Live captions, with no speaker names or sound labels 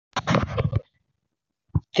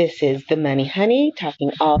This is the Money Honey,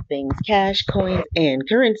 talking all things cash, coins, and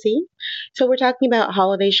currency. So, we're talking about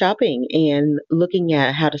holiday shopping and looking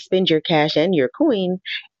at how to spend your cash and your coin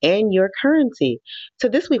and your currency. So,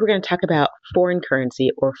 this week we're going to talk about foreign currency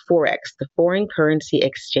or Forex, the foreign currency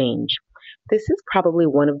exchange. This is probably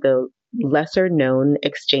one of the lesser known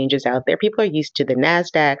exchanges out there. People are used to the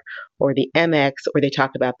NASDAQ or the MX, or they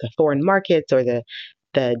talk about the foreign markets or the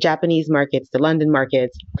Japanese markets, the London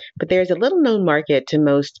markets, but there's a little known market to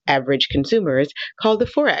most average consumers called the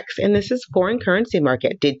Forex, and this is foreign currency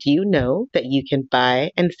market. Did you know that you can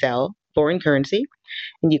buy and sell foreign currency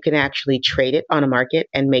and you can actually trade it on a market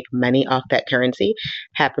and make money off that currency?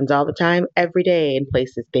 Happens all the time, every day in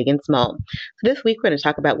places big and small. So this week we're going to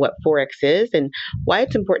talk about what Forex is and why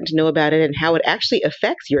it's important to know about it and how it actually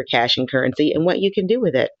affects your cash and currency and what you can do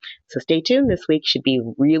with it. So stay tuned. This week should be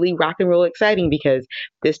really rock and roll exciting because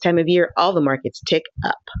this time of year all the markets tick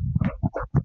up.